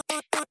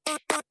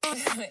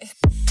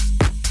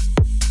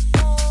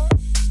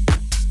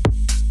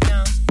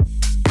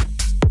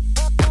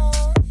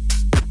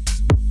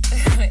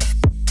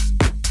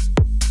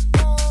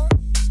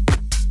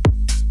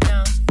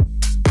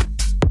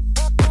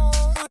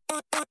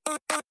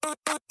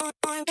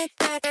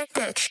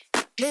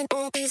Than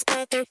all these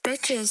other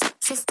bitches,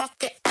 so fuck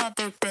the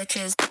other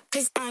bitches,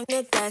 cause I'm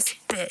the best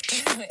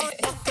bitch.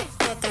 Fuck the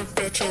other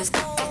bitches,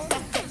 fuck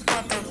the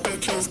other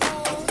bitches,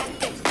 fuck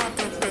the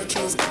other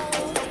bitches, other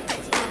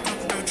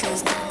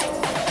bitches.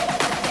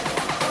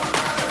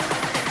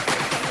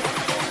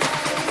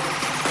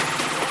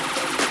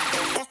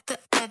 Fuck the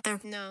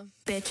other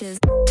bitches.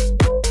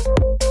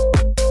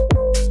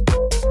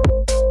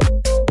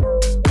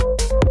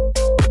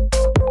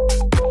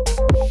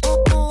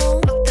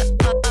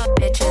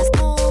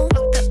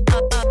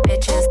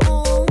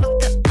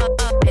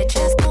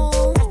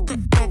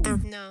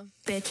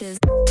 Bitches.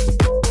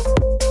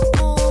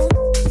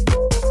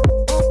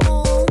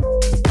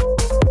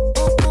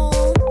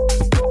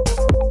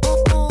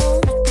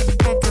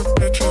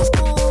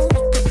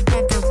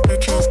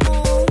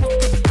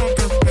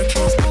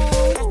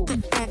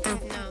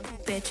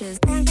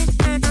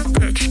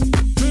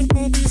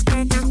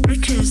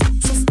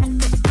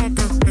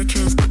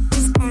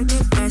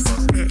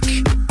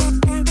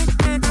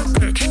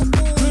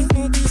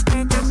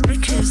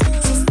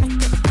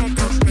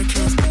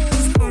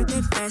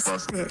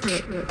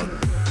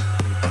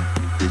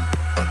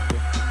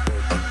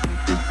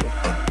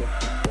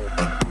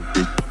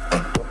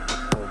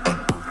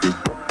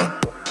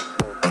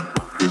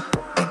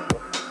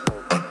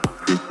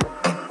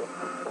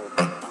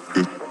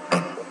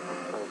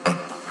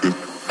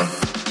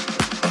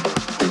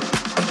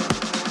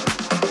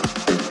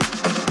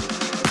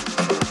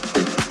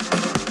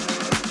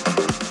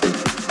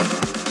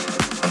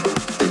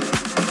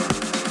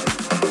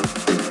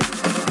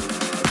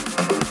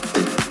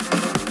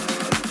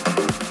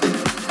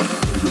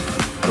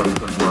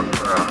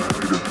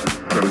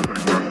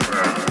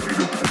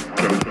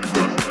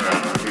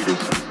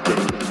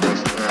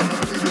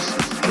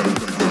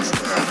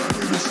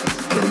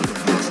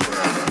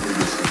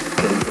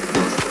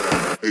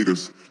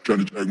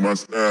 Trying to check my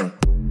style.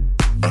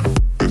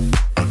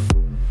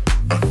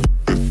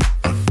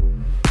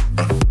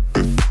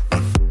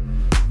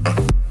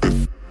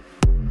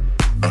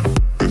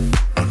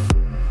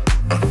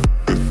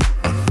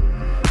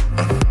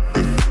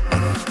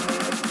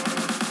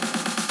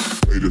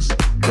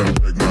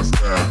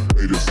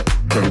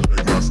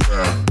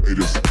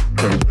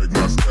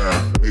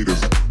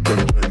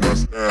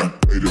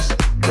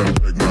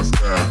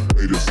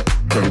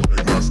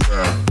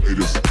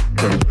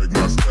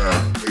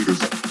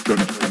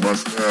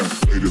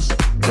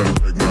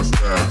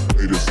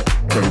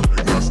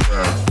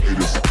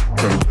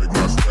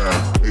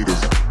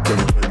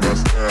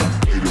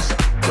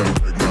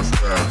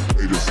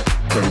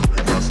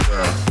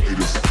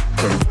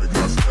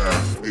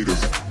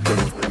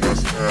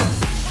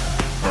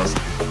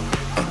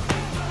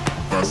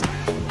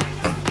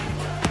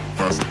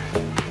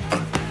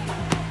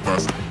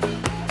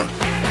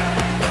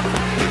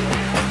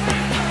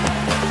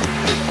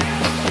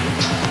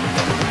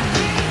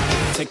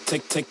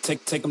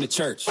 Take them to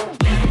church.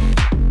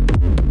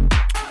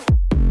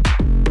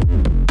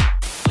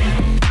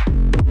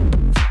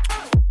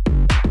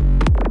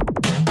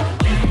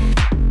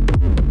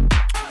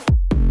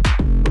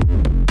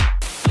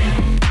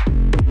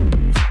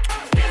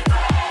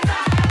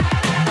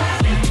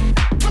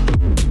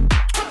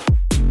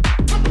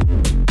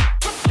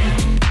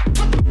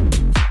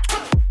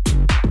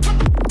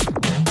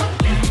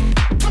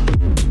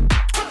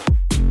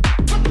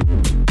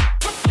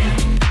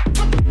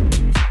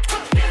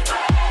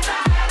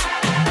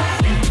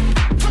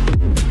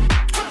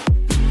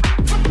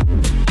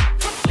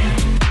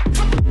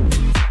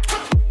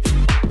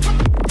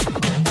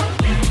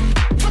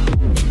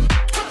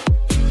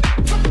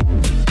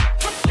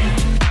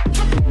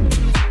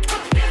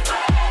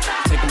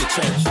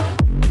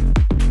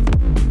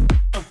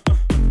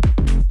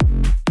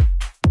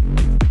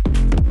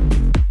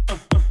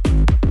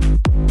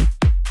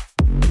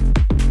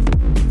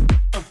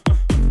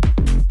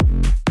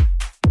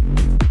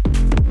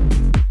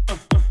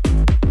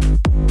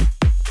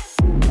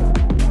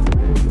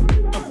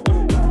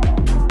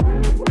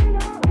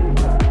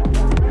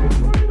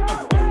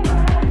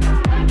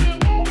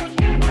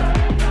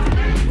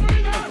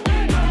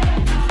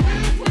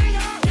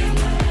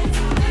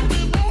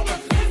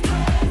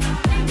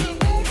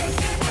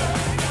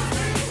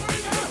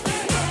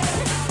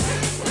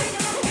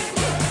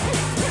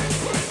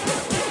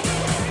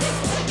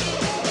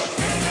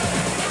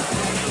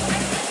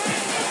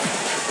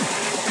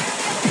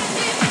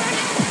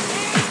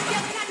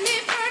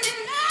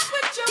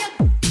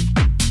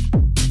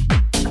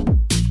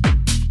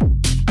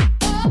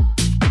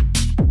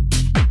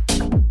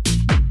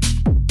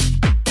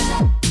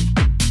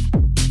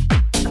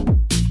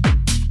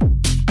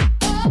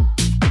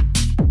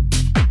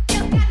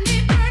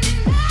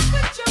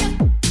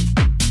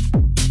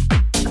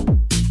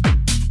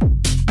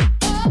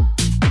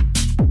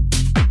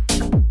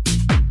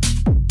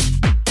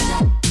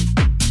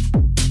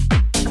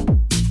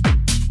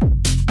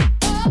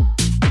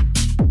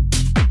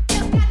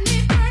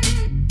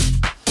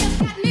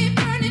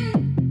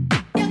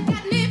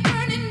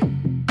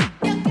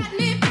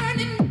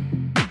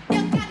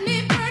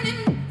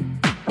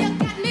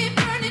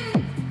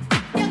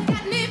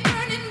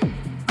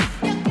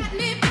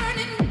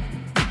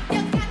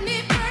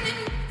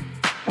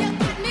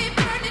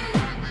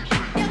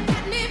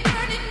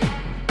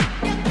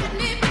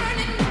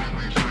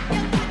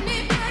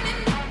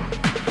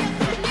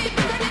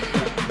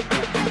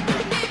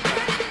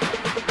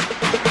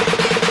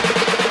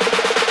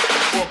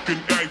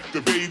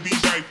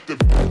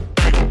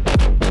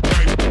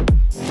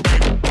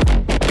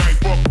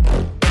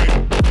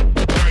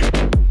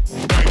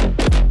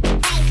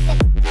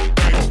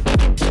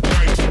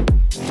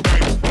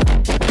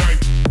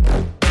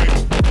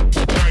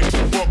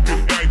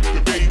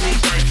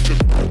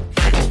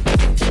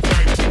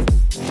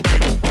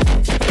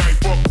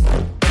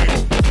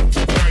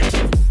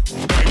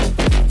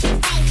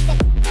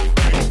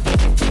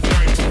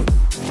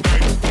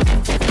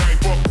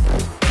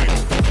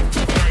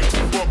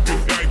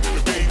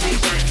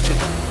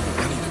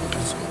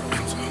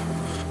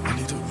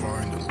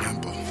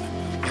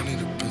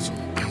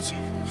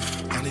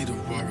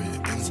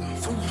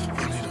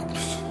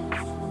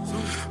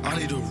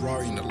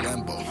 Rari in a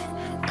Lambo.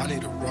 I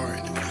need a Rari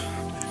in it.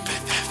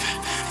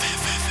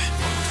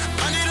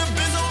 I need a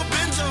Benzo, a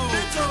Benzo.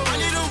 I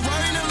need a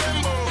Rari in a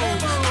Lambo.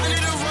 I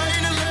need a Rari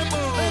in a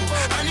Lambo.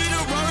 I need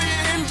a Rari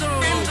in Enzo.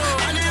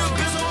 I need a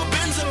Benzo, a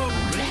Benzo.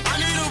 I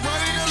need a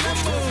Rari in a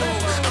Lambo.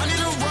 I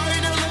need a Rari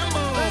in a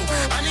Lambo.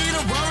 I need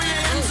a Rari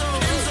in Enzo.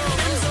 Enzo,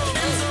 Enzo,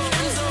 Enzo,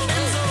 Enzo,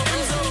 Enzo,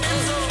 Enzo,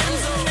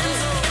 Enzo,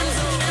 Enzo,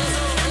 Enzo,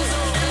 Enzo,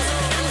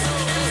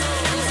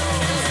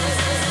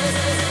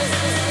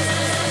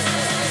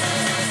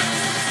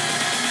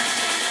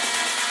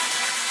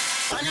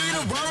 I need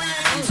a Rari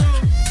in Enzo.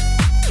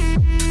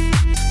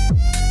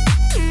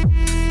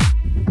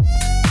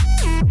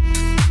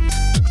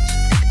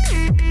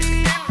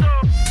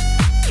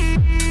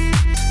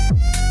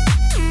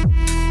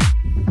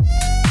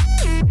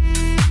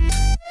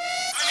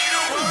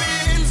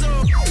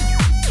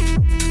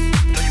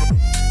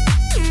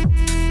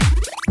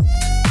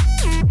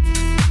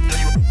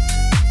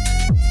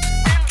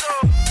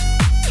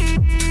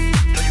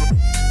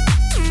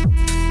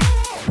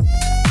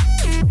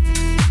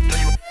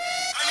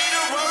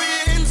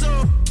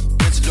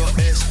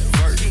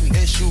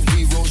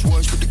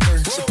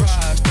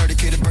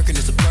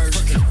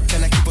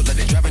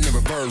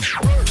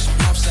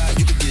 Outside,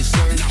 you could get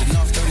served. The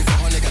North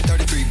 3400 got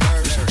 33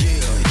 birds.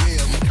 Yeah,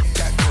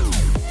 got cool.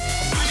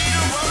 I need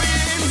a Rari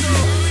Enzo.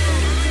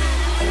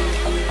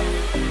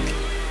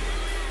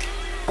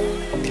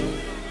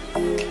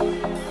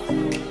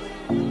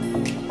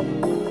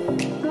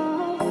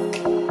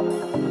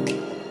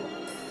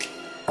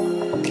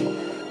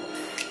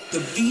 The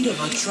beat of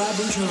a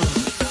tribal drum.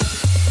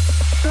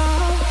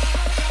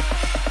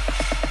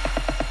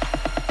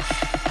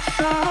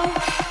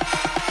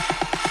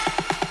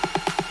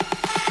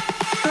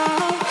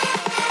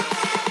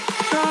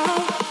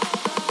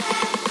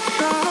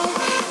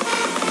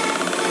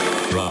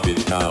 Drop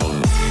it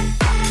down.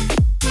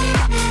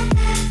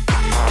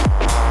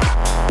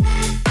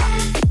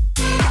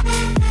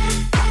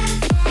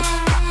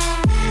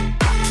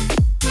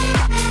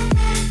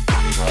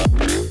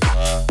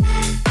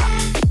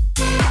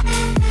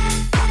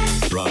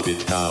 Drop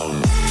it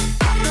down.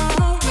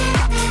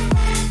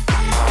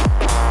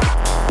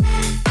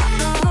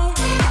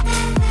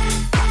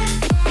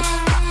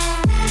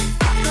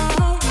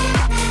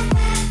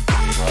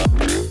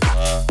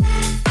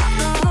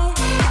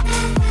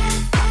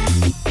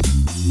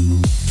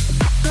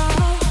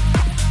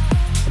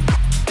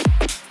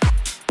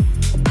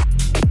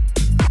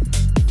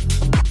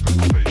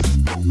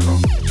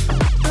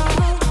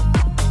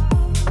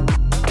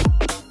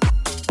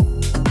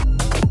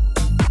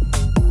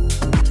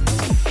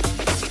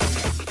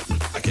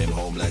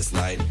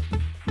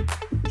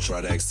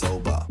 Try to act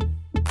sober.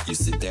 You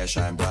sit there,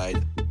 shine bright,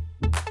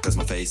 cause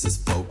my face is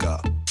poker.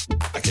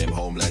 I came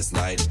home last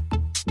night.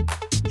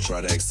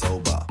 Try to act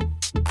sober.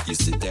 You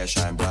sit there,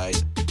 shine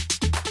bright,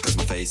 cause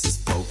my face is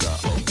poker.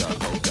 Poker,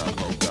 poker,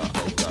 poker,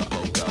 poker,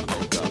 poker,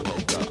 poker,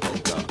 poker, poker,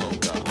 poker,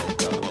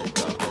 poker,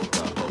 poker,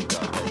 poker,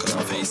 poker, cause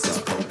my face is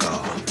poker.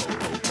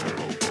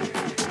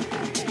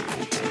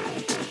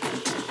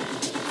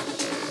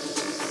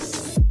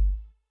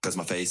 Cause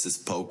my face is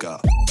poker.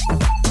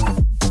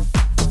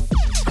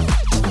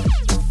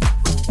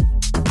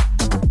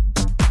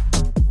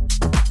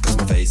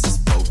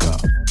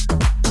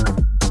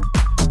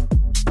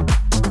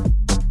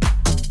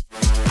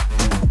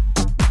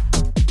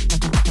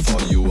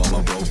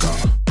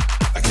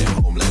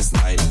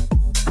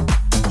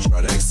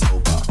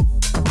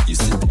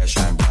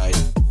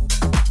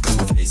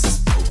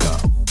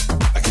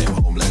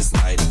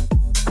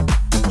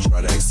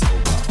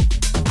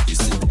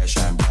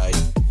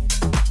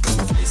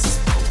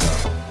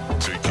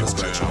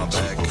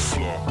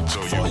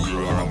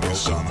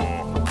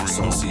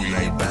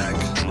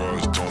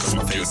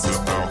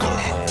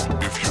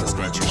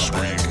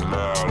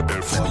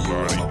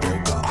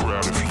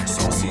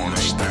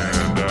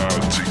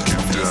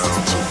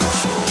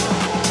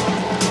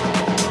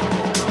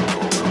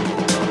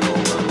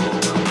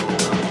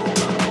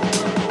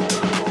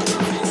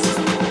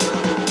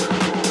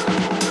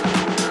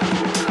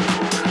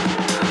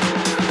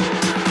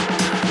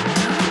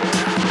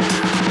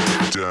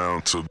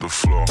 To the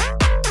floor.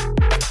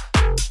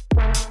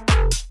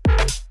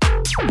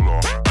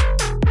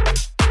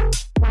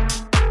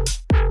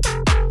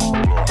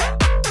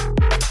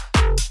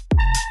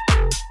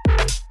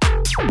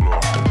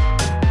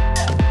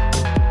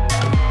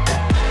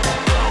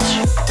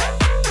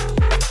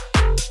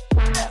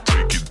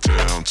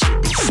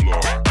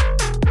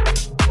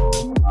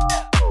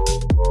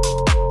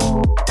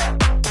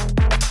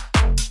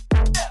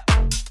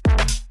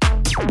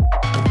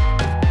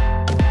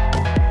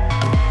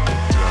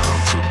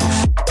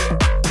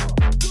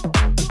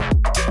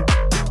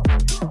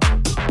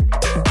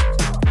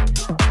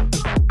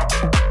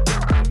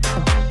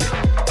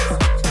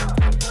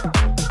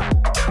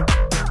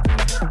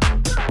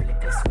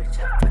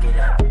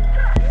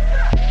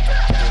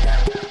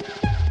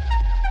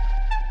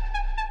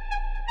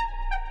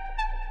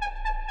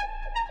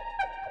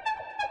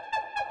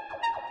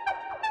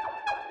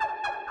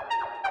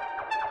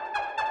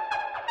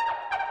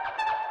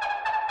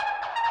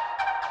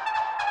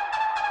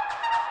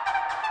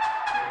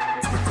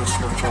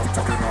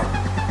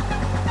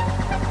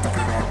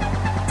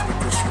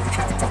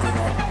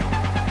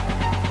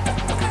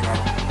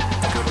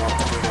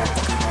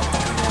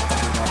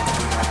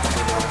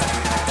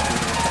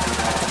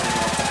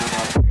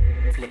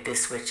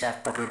 switch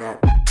up, fuck it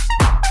up.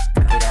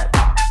 Fuck it up.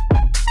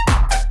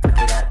 Fuck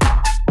it up.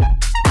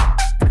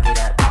 Fuck it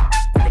up.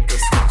 Flick the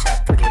switch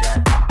up, fuck it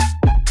up.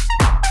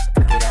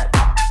 Fuck it up.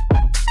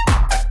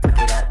 Fuck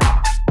it up.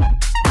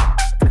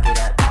 Fuck it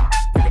up.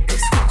 Flick the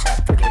switch up,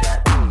 fuck it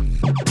up.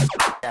 Fuck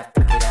it up.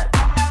 Fuck it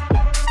up.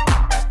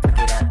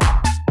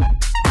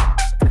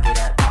 Fuck it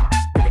up.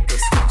 Flick the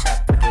switch up,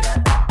 fuck it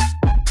up. Fuck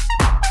it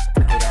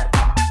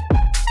up.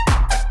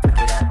 Fuck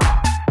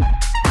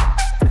it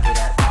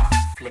up. Fuck it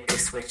up. Flick the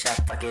switch up,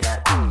 fuck it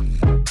up.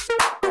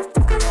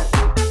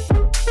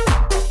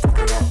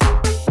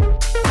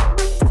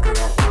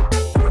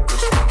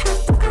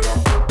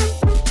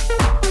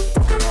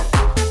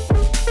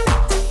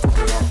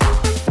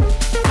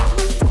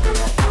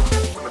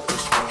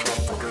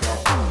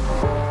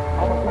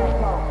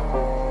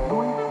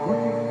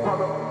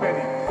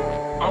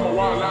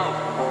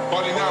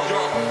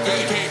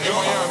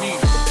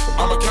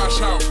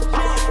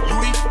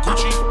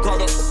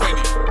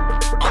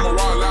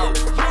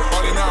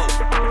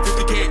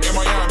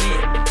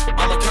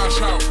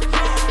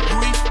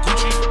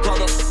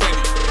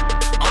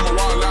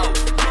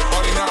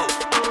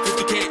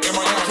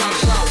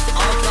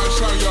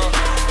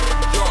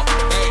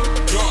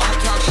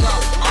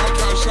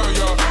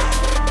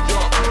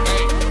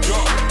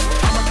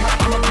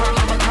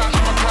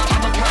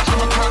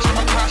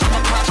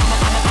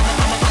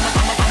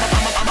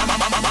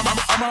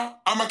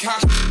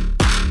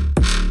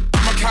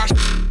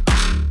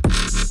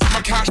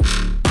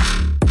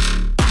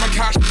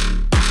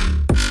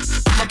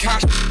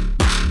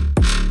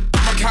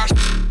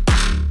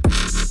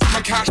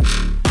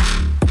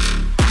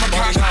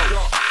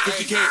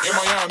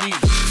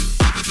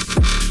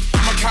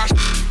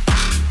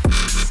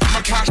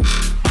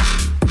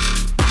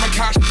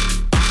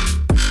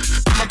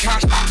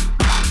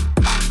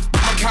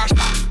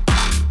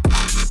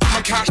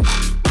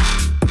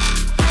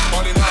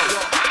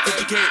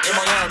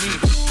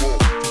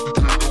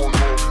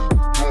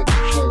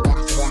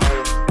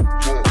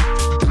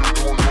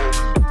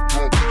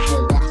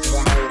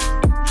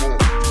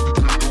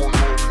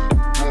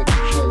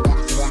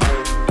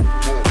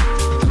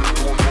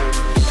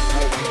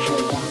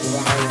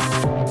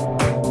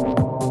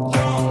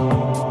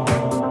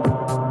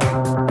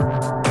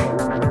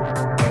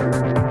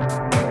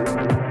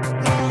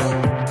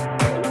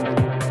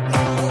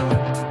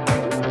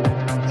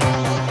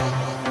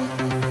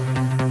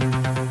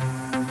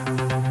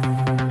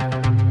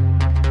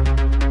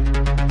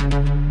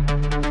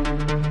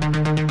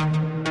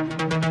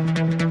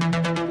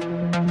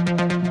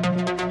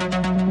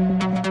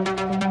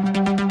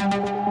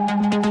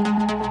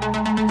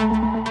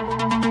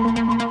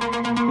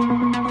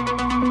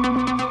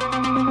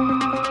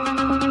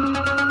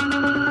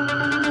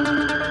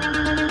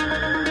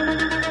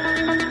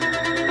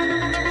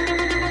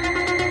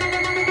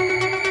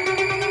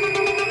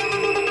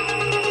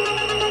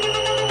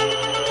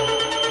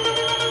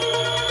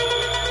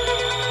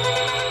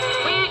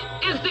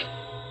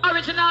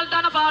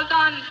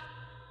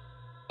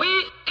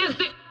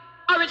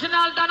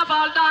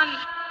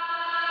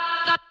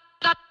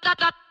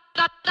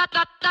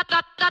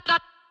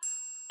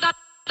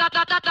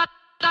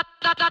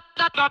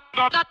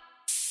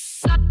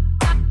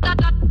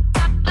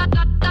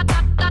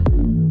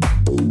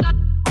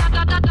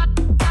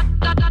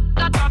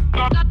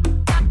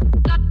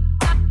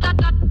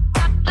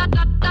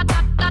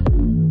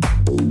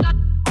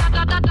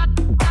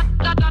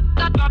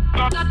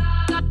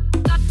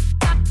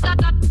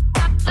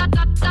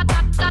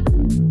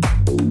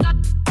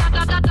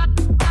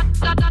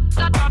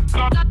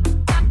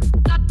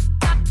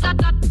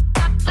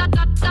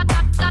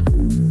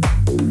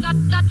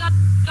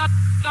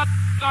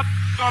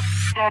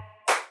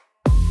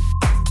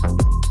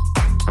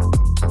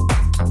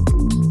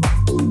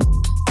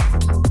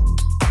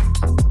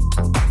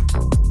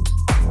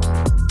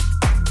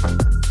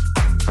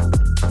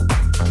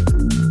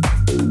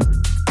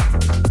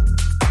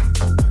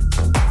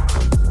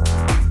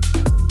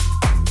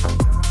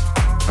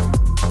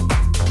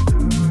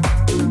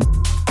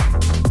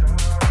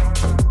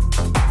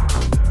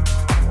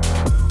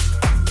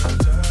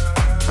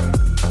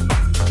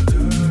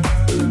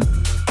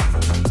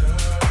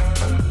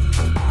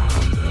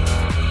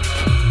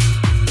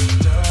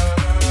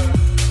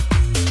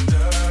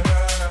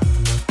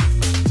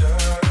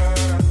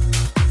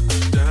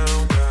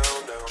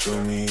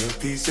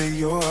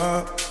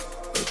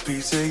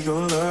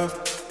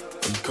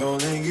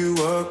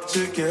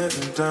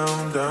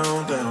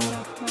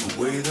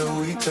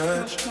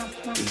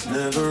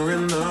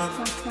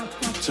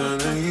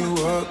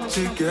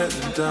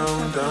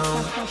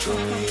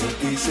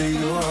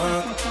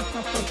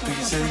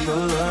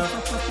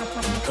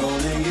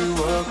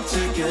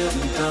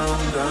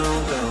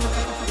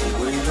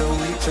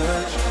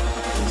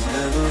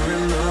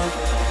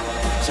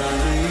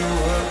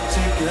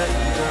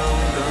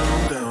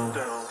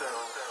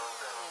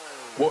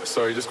 What?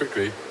 Sorry, just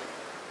quickly.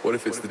 What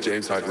if it's the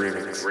James Hyde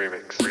remix?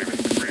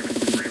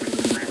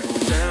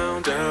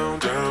 Down, down,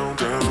 down,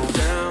 down,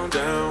 down,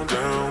 down,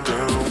 down, down,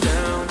 down,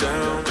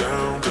 down,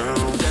 down,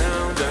 down,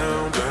 down,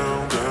 down, down.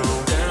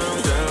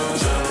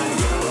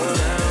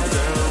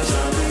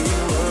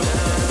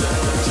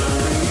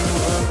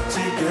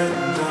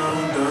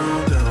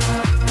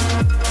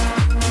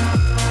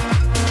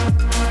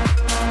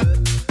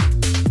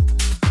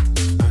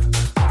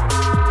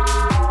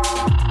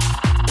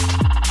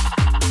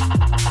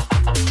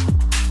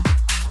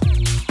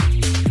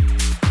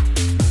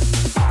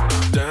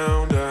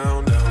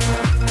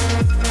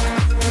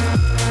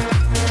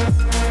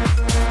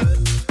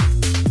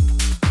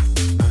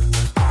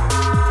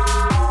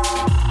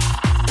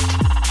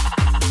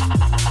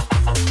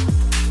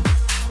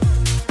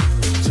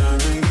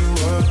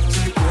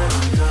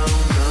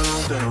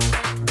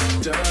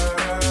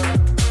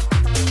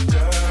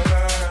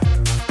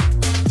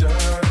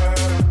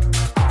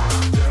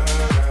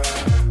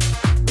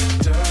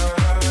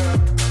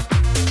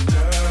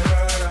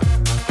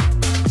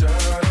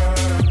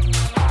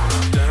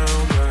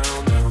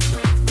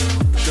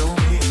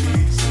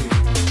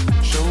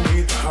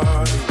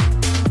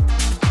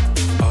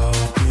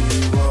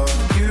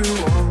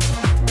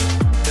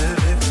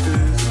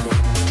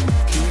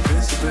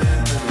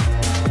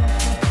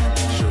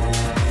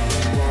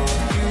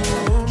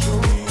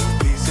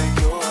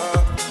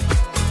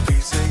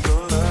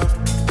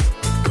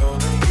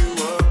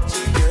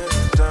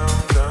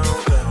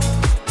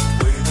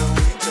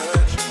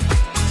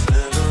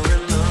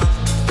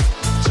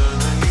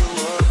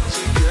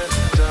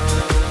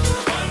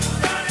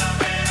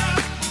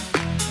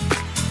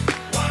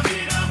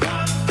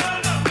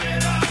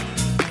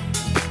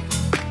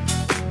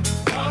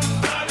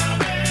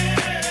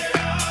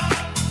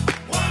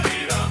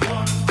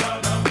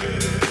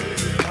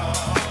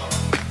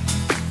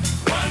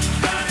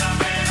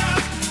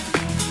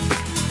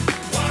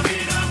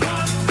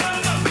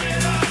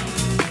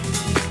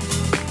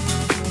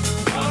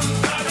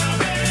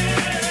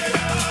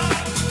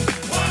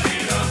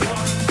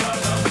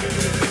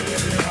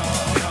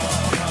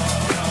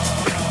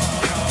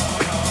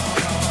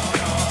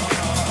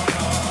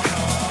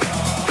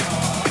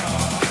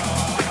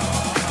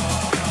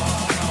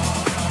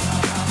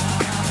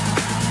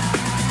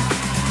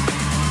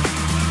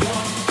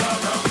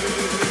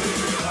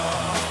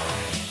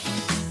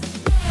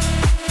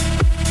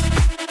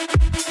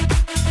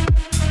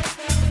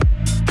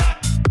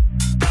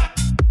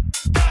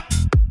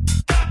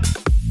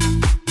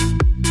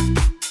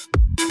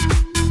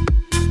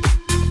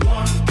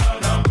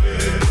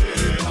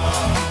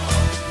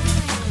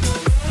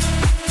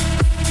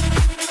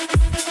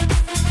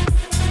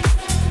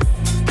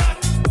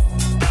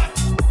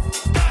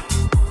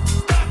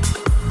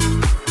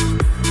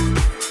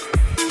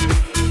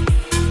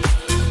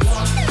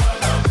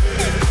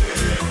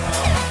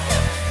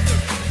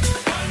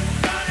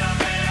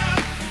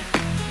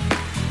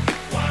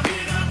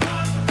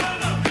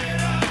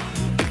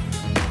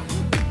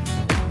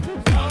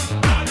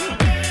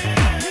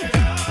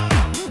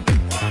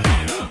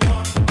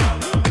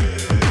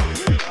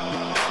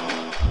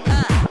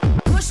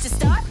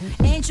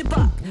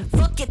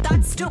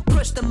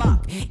 push the mark.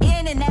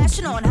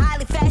 International and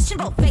highly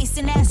fashionable.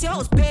 Facing ass, your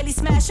hoes barely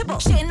smashable.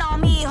 Shitting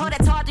on me, ho,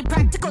 that's hardly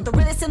practical. The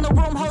realest in the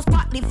room, hoes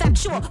partly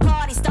factual.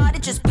 Party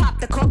started, just pop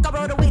the cork. I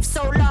rode a wave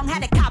so long,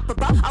 had a copper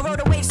buck. I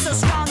rode a wave so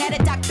strong, had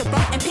a Dr.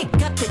 Buck. And pick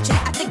up the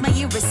jet, I think my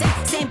year is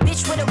set. Same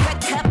bitch with a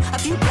red cup. A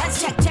few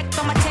bloods, check,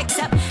 on my checks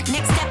up.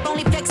 Next step,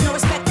 only flex, no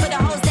respect for the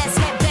hoes that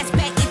slept. Best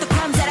bet, eat the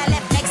crumbs that I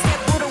left. Next step,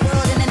 rule the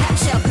world in a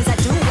nutshell. Cause I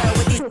do well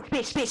with these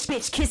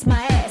bitch, kiss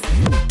my ass.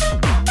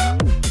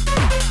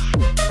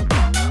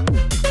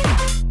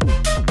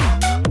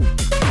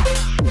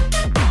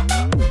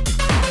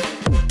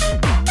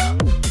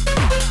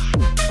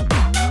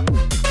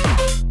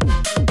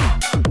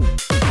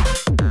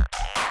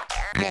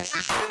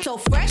 So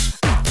fresh,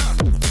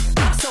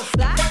 I'm so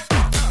fly.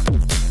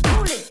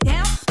 Pull it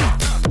down,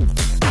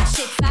 my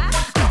shit fly.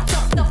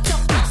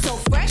 I'm so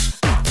fresh,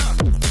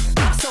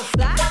 I'm so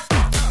fly.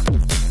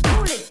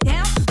 Pull it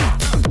down,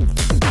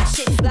 my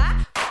shit fly.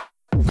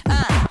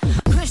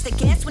 Push the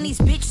gas when these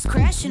bitches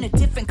crash in a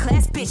different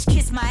class. Bitch,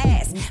 kiss my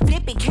ass.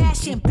 Flipping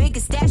cash in bigger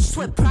stashes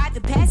with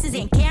private passes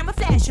and camera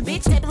flashing.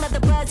 Bitch, table of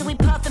the buzz and we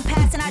puff and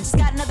pass. And I just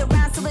got another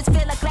round, so let's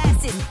fill our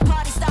glasses.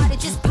 Party started,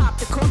 just pop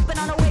the cork. Been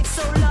on a wave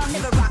so long,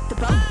 never rocked the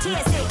boat.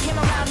 TSA came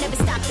around, never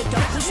stopped the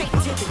dope. Went straight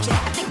to the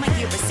jet. I think my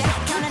gear is set.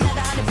 Count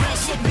another 100 grand,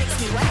 shit makes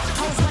me wet.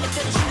 Hoes wanna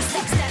feel the shoes,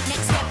 step,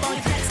 next step.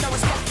 Only flex, no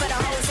respect for the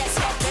hoes that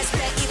step. Best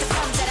bet, eat the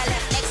crumbs that I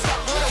left. Next step,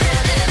 rule the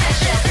world in a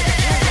nutshell.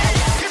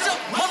 Get your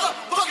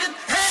motherfucking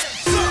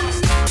hands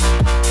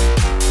up.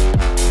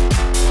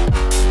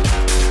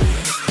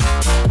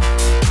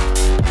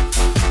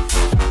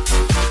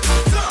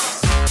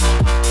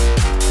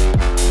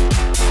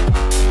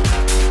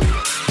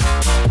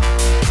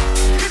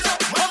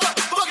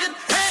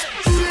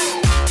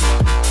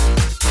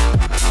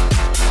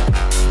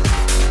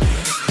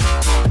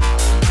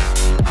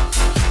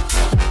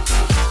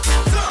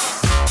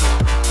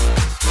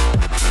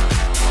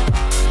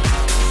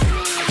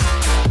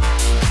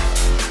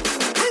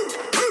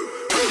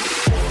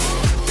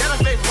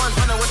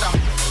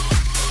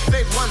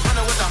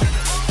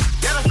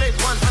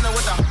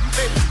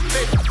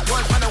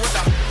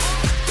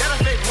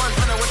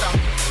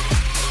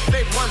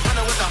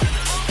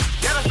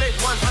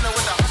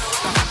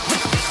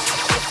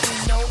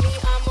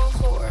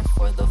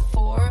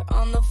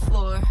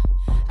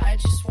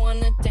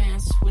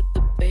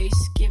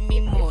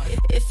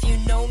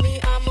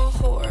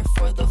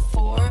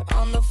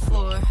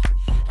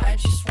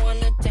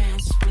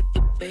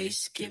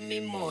 Give me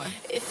more.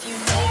 If you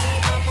know me,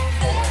 I'm a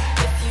whore.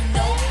 If you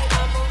know me,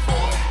 I'm a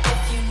whore.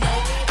 If you know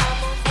me,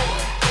 I'm a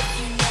whore. If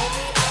you know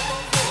me, I'm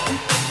a whore.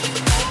 If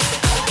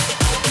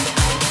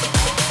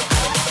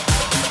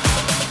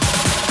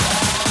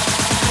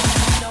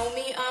you know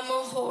me, I'm a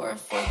whore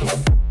for the.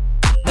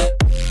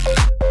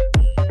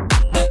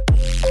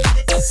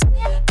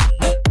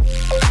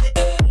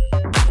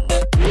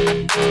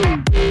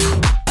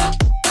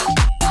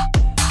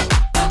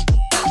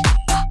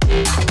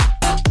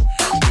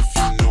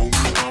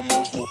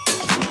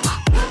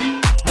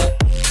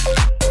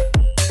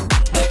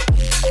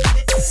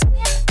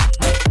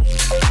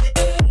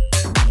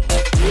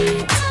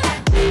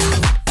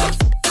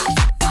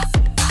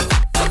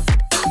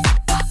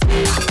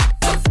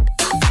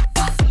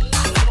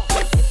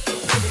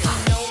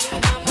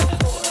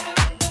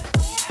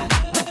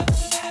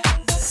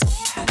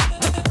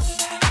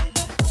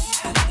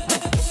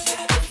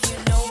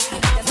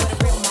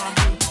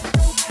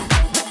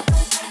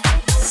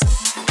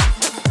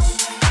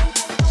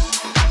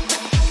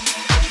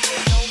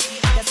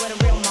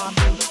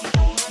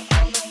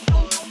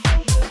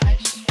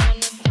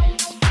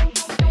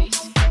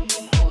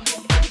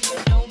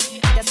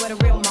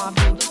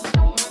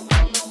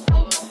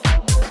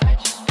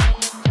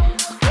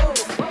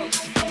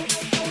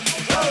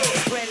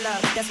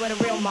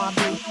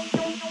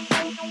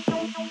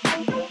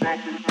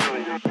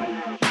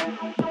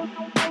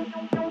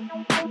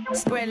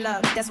 Spread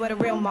love, that's what a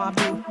real mob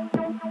do.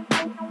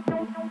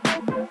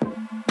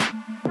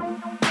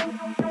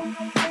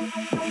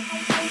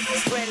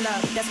 Spread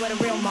love, that's what a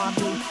real mob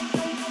do.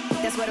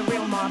 That's what a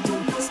real mob do.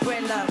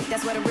 Spread love,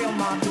 that's what a real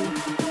mob do.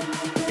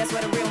 That's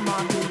what a real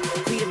mob do.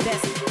 We the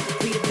best,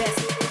 we the best,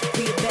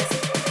 we the best,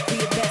 we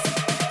the best,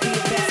 we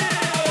the best,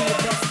 we the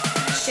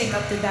best. Shake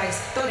up the dice,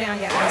 throw down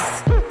your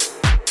ice.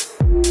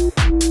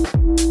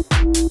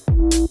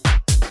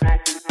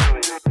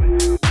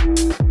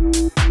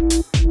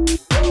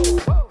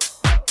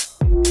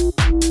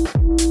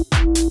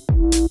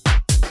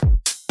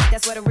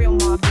 That's what a real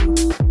mob do.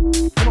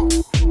 Come on,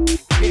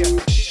 yeah.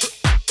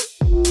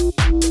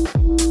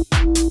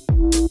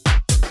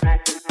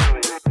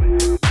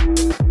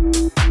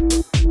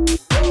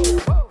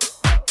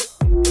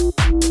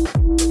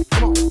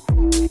 Come on,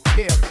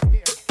 yeah.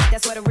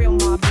 That's what a real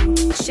mob do.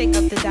 Shake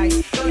up the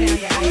dice, throw down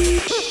your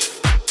ice.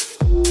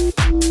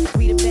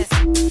 We the best.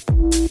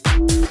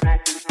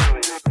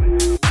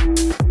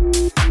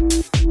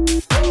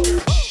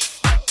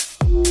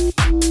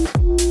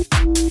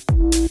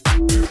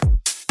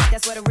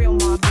 That's what a real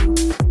mob do.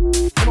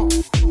 Come on,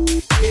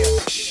 yeah.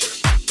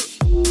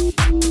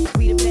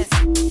 We the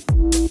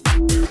best.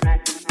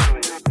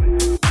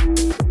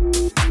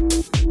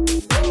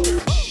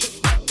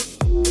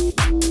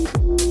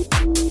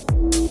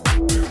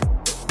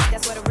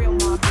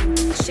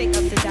 Shake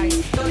up the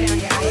dice, throw down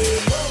your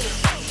ice.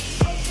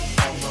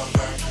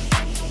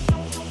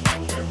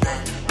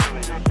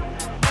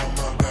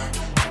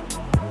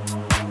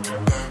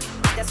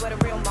 That's what a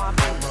real mob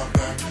is.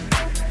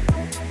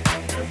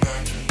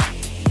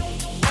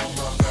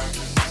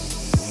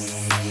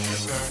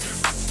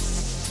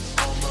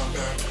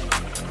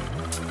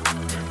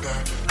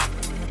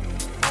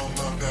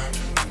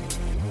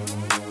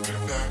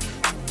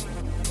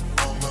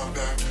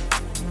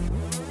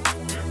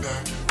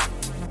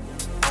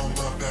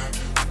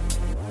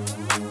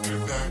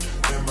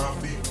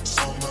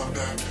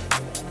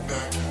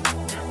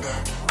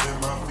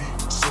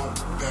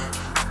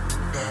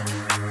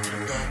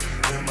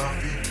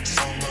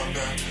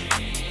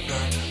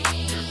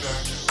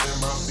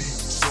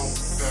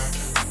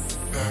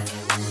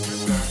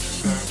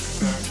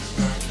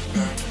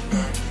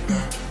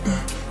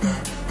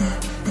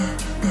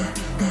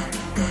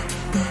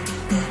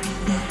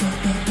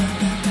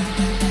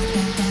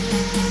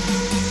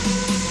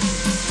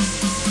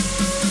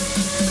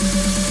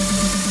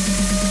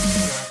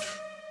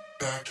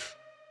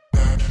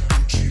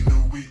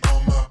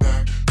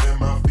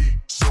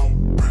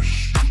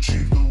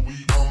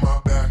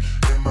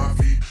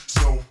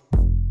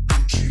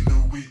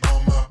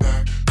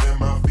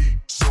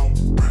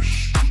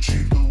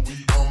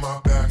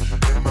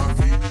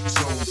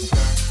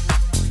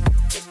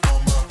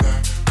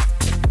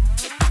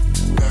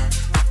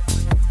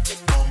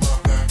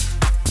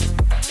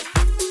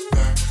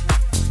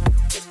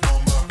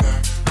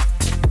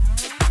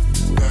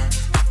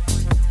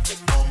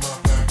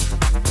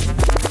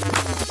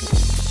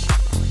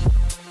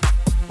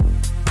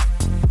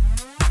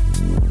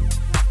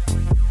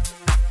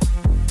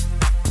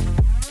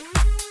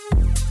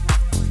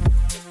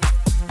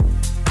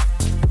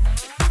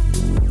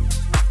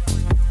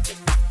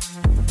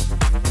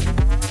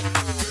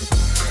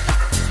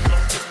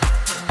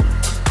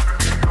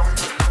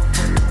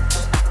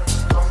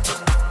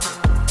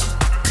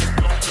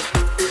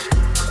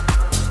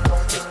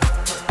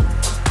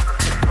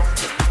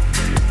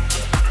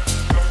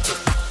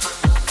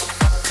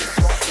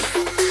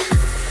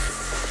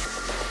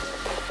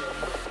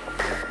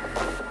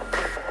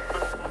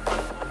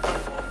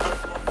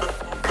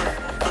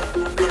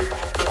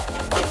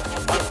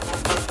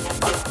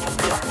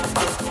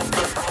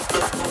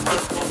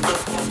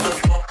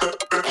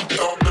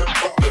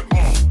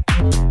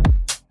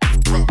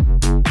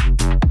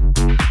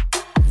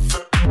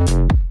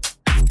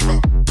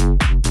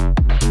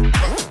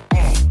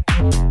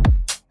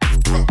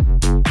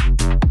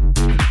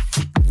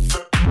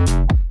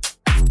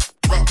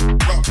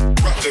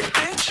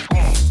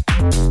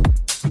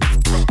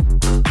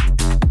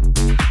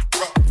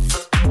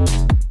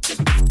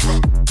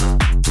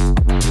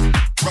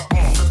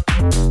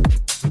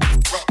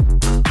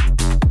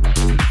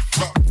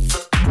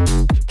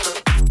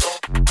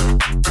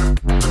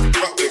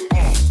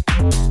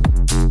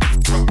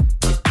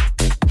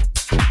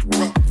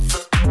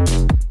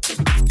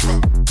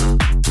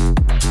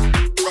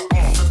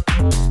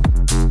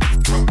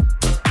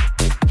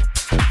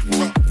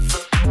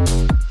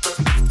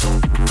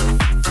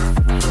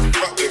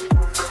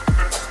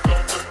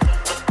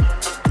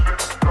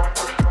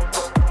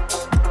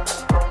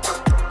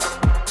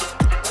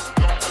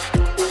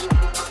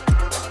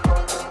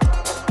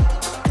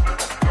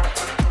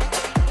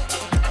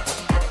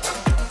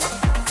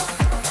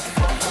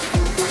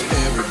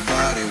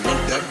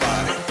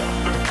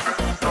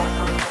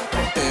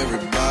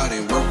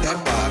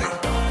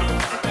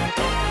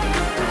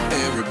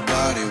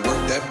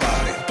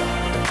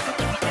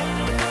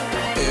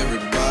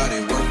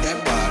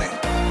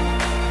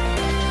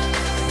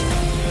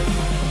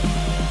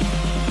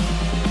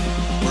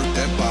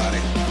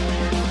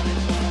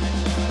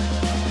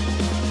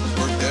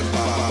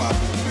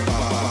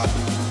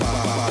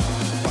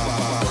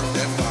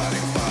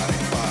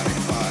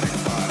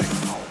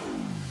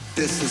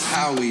 This is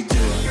how we do.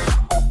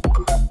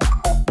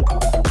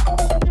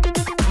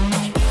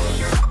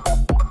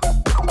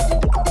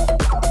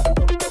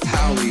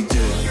 How we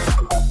do.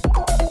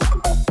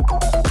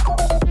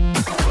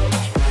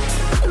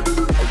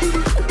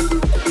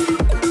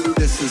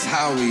 This is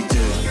how we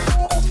do.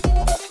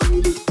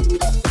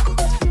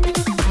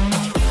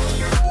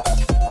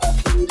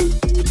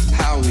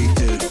 How we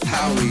do.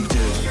 How we do.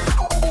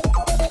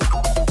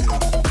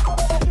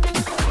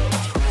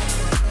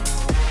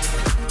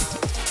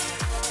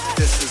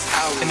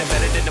 And I'm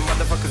better than the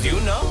motherfuckers you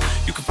know.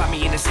 You can find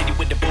me in the city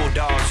with the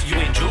bulldogs. You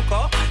in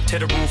Juco?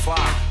 Tear the roof off.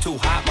 Too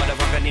hot,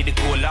 motherfucker, need to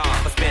cool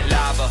off. I spit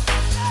lava.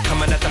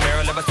 Coming at the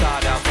barrel of a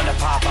soda. For the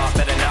pop off,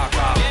 better knock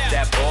off.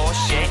 That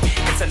bullshit.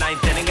 It's a ninth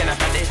inning and I'm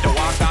about to hit the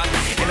walk on.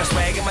 And I'm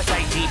swagging my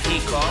tight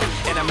GP car.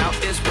 And I'm out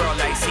this world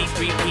like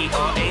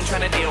C3PO. Ain't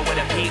trying to deal with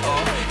a PO.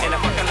 And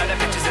I fuck a lot of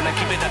bitches and I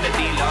keep it on the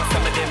D-Law.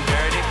 Some of them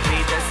dirty,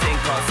 please just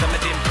sink off. Some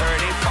of them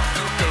dirty, fuck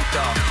you think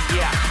of.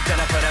 Yeah, then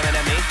I put them in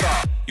a make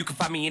off. You can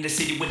find me in the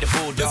city with the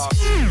bulldogs.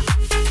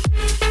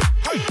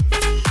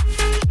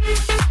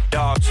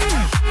 Dogs.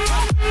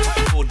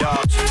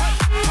 Bulldogs.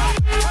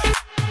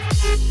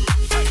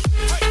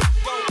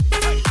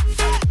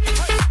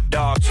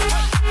 Dogs.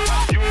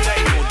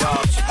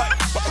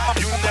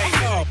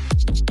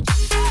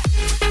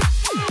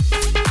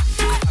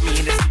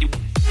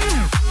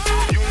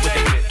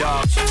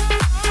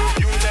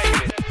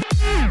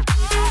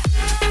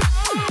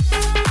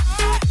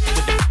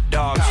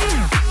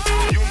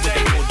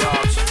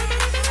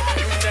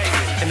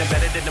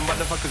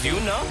 motherfuckers you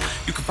know.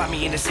 You can find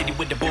me in the city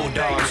with the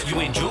bulldogs. You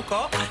in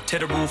Juco? To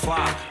the roof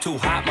off. Too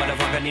hot,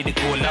 motherfucker, need to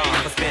cool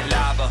off. I spit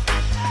lava.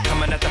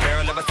 Coming at the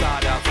barrel of a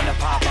soda. From the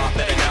pop off,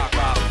 better knock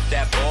off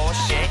that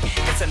bullshit.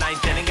 It's a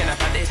ninth inning and I'm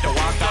about to hit the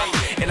walk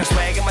off. And I'm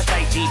swagging my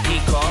tight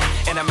GP car.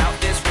 And I'm out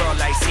this world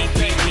like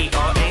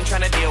C3PO. Ain't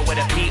trying to deal with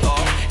a PO.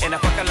 And I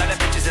fuck a lot of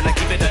bitches and I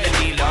keep it on the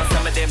D-law.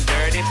 Some of them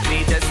dirty,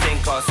 please just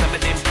think off. Some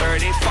of them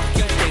dirty, fuck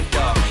you think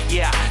of.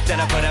 Yeah, then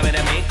I put them in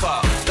a make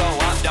off. Go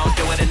up, don't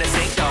do it in the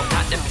sink off.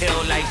 Pop the pill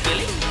like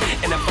Billy.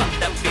 And I'm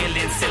fucked up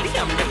feeling silly.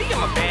 I'm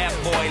a bad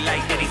boy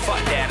like Diddy.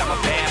 Fuck that, I'm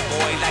a bad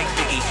boy like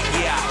Biggie.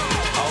 Yeah,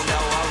 oh no,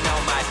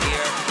 my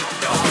dear.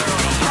 Don't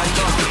worry, I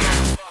get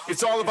here.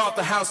 It's all about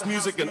the house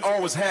music and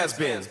always has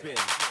been.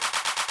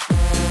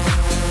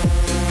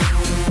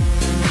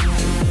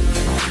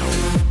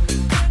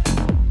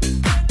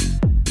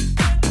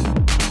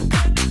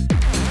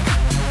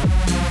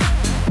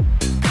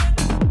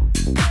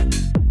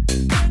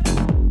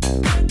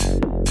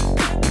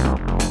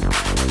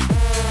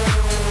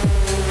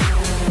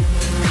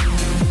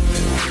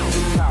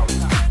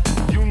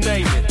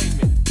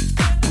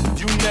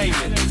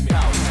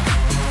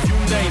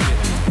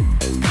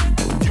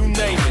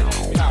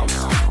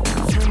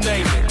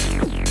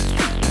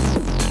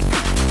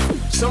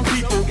 Some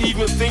people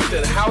even think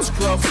that house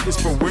clubs is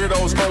for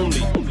weirdos only.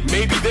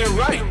 Maybe they're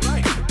right.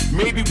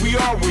 Maybe we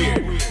are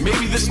weird.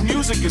 Maybe this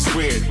music is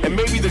weird. And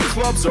maybe the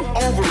clubs are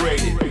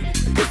overrated.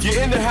 If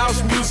you're into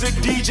house music,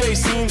 DJ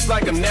seems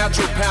like a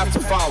natural path to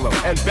follow.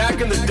 And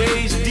back in the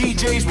days,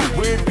 DJs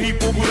were weird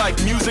people who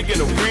like music in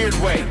a weird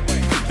way.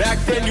 Back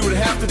then you would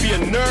have to be a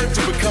nerd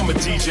to become a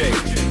DJ.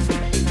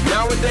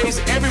 Nowadays,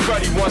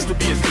 everybody wants to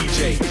be a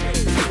DJ.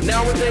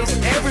 Nowadays,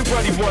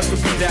 everybody wants to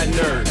be that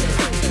nerd.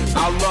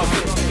 I love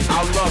it,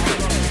 I love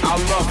it, I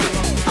love it,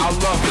 I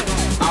love it,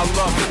 I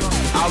love it,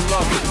 I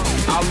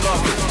love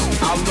it,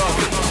 I love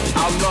it,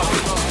 I love it, I love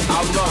it,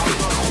 I love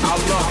it, I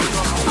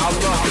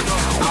love it, I love it,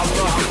 I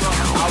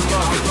love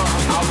it,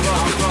 I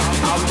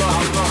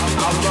love it,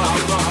 I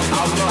love it,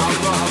 I love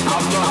it, I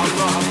love it,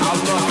 I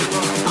love it,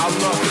 I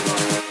love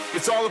it.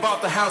 It's all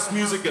about the house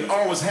music and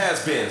always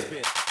has been.